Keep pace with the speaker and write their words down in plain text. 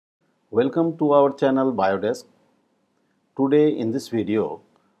Welcome to our channel Biodesk. Today in this video,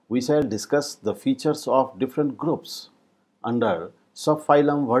 we shall discuss the features of different groups under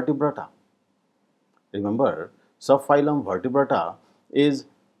subphylum Vertebrata. Remember, subphylum Vertebrata is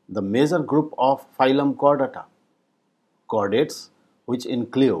the major group of phylum Chordata. Chordates, which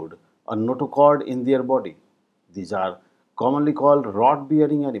include a notochord in their body. These are commonly called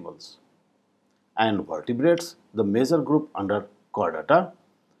rod-bearing animals. And vertebrates, the major group under Chordata.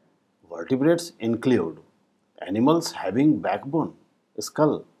 Vertebrates include animals having backbone,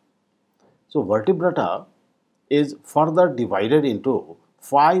 skull. So vertebrata is further divided into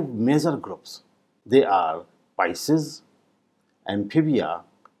 5 major groups. They are Pisces, Amphibia,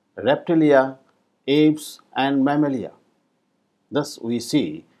 Reptilia, Aves and Mammalia. Thus we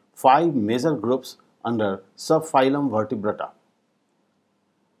see 5 major groups under subphylum Vertebrata.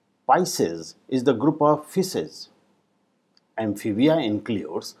 Pisces is the group of fishes. Amphibia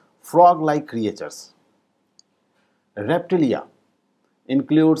includes frog-like creatures. Reptilia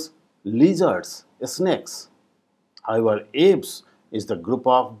includes lizards, snakes. However, apes is the group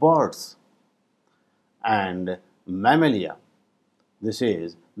of birds. And Mammalia, this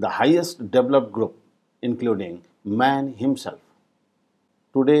is the highest developed group, including man himself.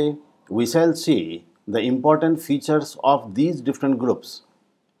 Today, we shall see the important features of these different groups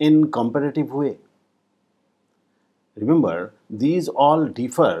in comparative way. Remember, these all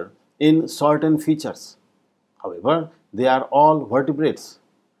differ in certain features. However, they are all vertebrates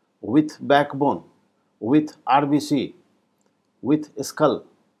with backbone, with RBC, with skull.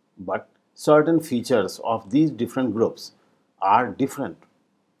 But certain features of these different groups are different.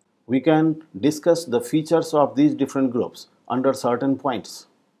 We can discuss the features of these different groups under certain points.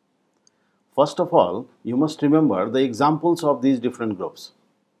 First of all, you must remember the examples of these different groups.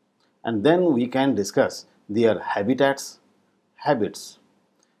 And then we can discuss their habitats, habits,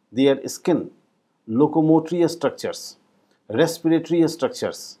 their skin, locomotive structures, respiratory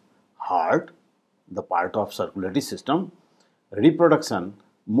structures, heart, the part of circulatory system, reproduction,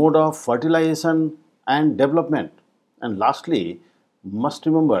 mode of fertilization and development, and lastly, must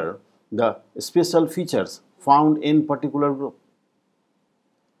remember the special features found in particular group.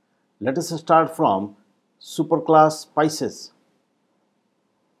 Let us start from superclass Pisces.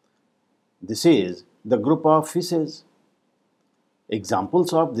 This is the group of fishes.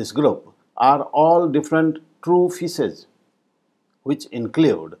 Examples of this group are all different true fishes, which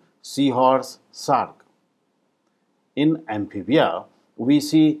include seahorse, shark. In Amphibia, we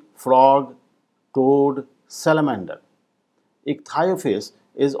see frog, toad, salamander. Ichthyophis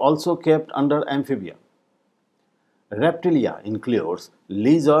is also kept under Amphibia. Reptilia includes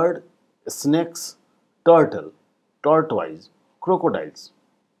lizard, snakes, turtle, tortoise, crocodiles.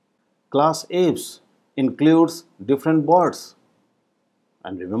 Class Aves includes different birds.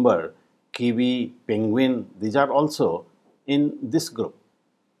 And remember, kiwi, penguin, these are also in this group.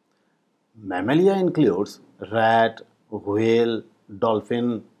 Mammalia includes rat, whale,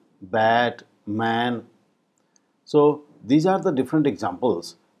 dolphin, bat, man. So these are the different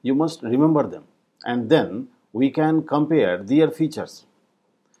examples. You must remember them. And then we can compare their features.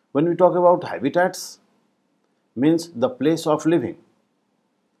 When we talk about habitats, means the place of living.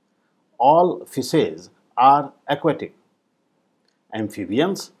 All fishes are aquatic.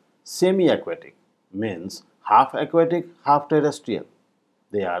 Amphibians, semi-aquatic, means half aquatic, half terrestrial.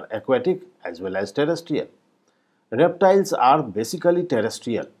 They are aquatic as well as terrestrial. Reptiles are basically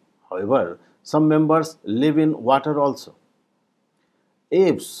terrestrial. However, some members live in water also.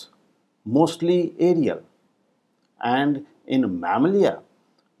 Apes, mostly aerial. And in Mammalia,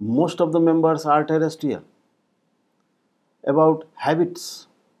 most of the members are terrestrial. About habits,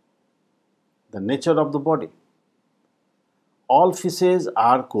 the nature of the body. All fishes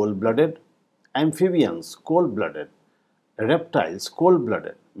are cold-blooded, amphibians cold-blooded, reptiles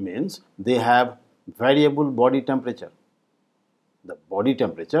cold-blooded, means they have variable body temperature. The body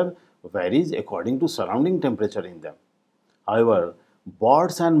temperature varies according to surrounding temperature in them. However,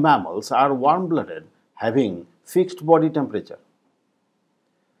 birds and mammals are warm-blooded, having fixed body temperature.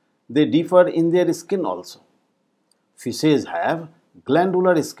 They differ in their skin also. Fishes have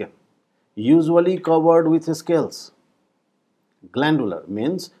glandular skin, usually covered with scales. Glandular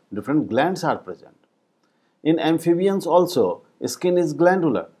means different glands are present. In amphibians also, skin is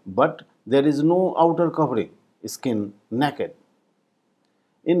glandular, but there is no outer covering, skin naked.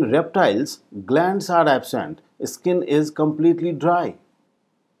 In reptiles, glands are absent, skin is completely dry.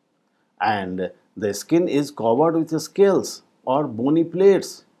 And the skin is covered with scales or bony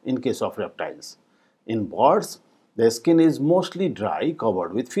plates in case of reptiles. In birds, the skin is mostly dry,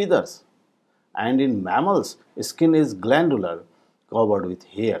 covered with feathers. And in mammals, skin is glandular, covered with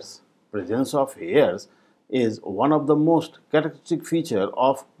hairs. presence of hairs is one of the most characteristic features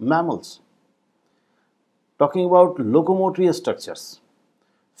of mammals. Talking about locomotive structures,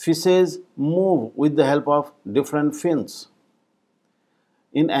 fishes move with the help of different fins.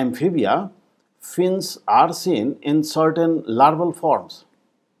 In Amphibia, fins are seen in certain larval forms,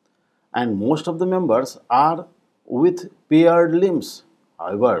 and most of the members are with paired limbs.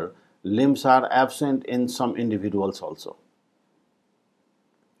 However, limbs are absent in some individuals also.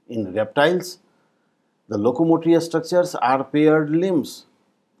 In reptiles, the locomotive structures are paired limbs.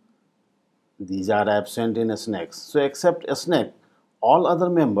 These are absent in snakes. So, except a snake, all other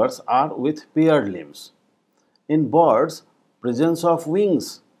members are with paired limbs. In birds, presence of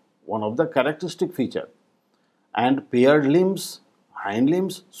wings, one of the characteristic feature, and paired limbs, hind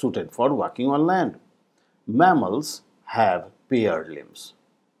limbs suited for walking on land. Mammals have paired limbs.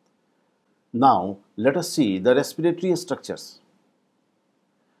 Now, let us see the respiratory structures.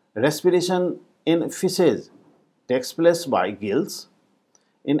 Respiration in fishes takes place by gills.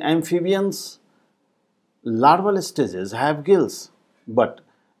 In amphibians, larval stages have gills, but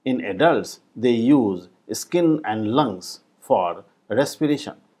in adults they use skin and lungs for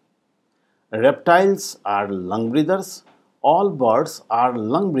respiration. Reptiles are lung breathers. All birds are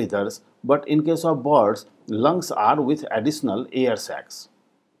lung breathers, but in case of birds, lungs are with additional air sacs.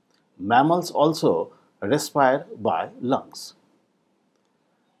 Mammals also respire by lungs.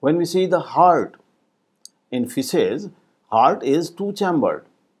 When we see the heart in fishes, heart is two-chambered,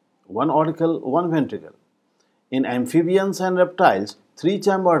 one auricle, one ventricle. In amphibians and reptiles,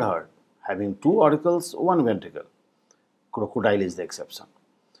 three-chambered heart, having two auricles, one ventricle. Crocodile is the exception.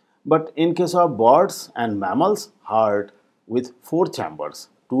 But in case of birds and mammals, heart with four chambers,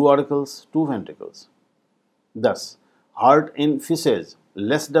 two auricles, two ventricles. Thus, heart in fishes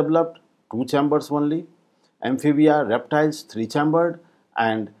less developed, two chambers only. Amphibia, reptiles, three-chambered,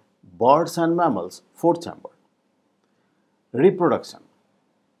 and birds and mammals, four-chambered. Reproduction.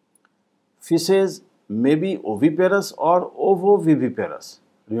 Fishes may be oviparous or ovoviviparous.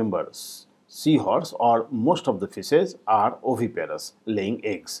 Remember, seahorse or most of the fishes are oviparous, laying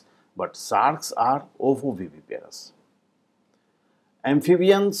eggs, but sharks are ovoviviparous.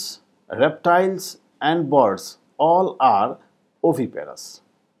 Amphibians, reptiles, and birds all are oviparous.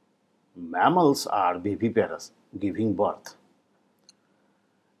 Mammals are viviparous, giving birth.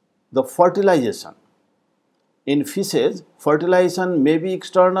 The fertilization. In fishes, fertilization may be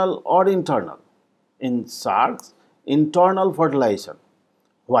external or internal. In sharks, internal fertilization,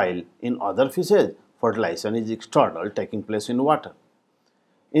 while in other fishes, fertilization is external, taking place in water.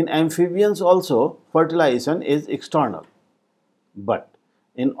 In amphibians also, fertilization is external. But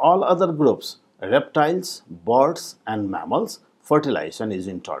in all other groups, reptiles, birds, and mammals, fertilization is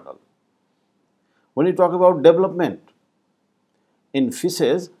internal. When you talk about development, in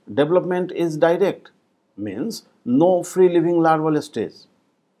fishes, development is direct, means no free living larval stage.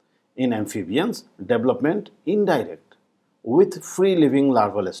 In amphibians, development indirect, with free living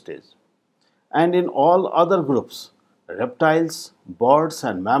larval stage. And in all other groups, reptiles, birds,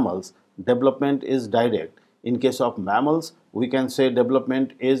 and mammals, development is direct. In case of mammals, we can say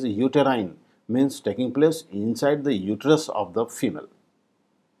development is uterine, means taking place inside the uterus of the female.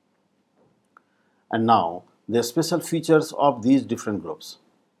 And now, the special features of these different groups.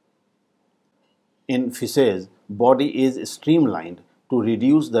 In fishes, body is streamlined to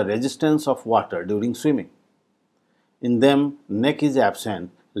reduce the resistance of water during swimming. In them, neck is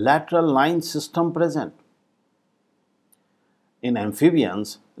absent, lateral line system present. In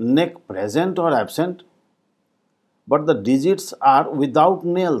amphibians, neck present or absent, but the digits are without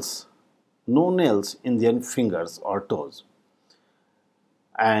nails, no nails in their fingers or toes.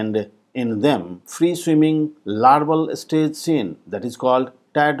 And in them, free swimming larval stage seen, that is called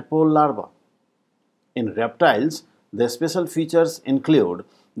tadpole larva. In reptiles, the special features include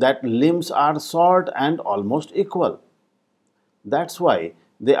that limbs are short and almost equal. That's why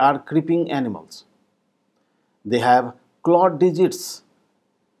they are creeping animals. They have clawed digits,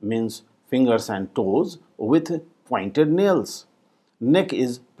 means fingers and toes with pointed nails. Neck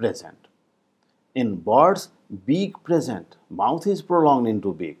is present. In birds, beak present, mouth is prolonged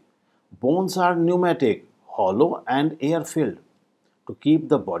into beak. Bones are pneumatic, hollow and air-filled to keep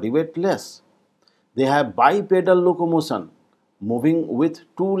the body weight less. They have bipedal locomotion, moving with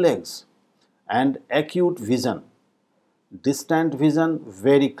two legs, and acute vision, distant vision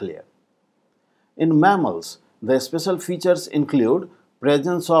very clear. In mammals, the special features include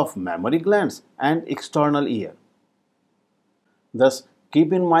presence of mammary glands and external ear. Thus,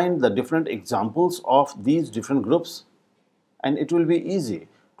 keep in mind the different examples of these different groups, and it will be easy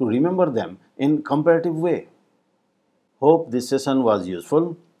to remember them in comparative way. Hope this session was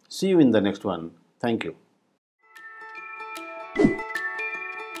useful. See you in the next one. Thank you.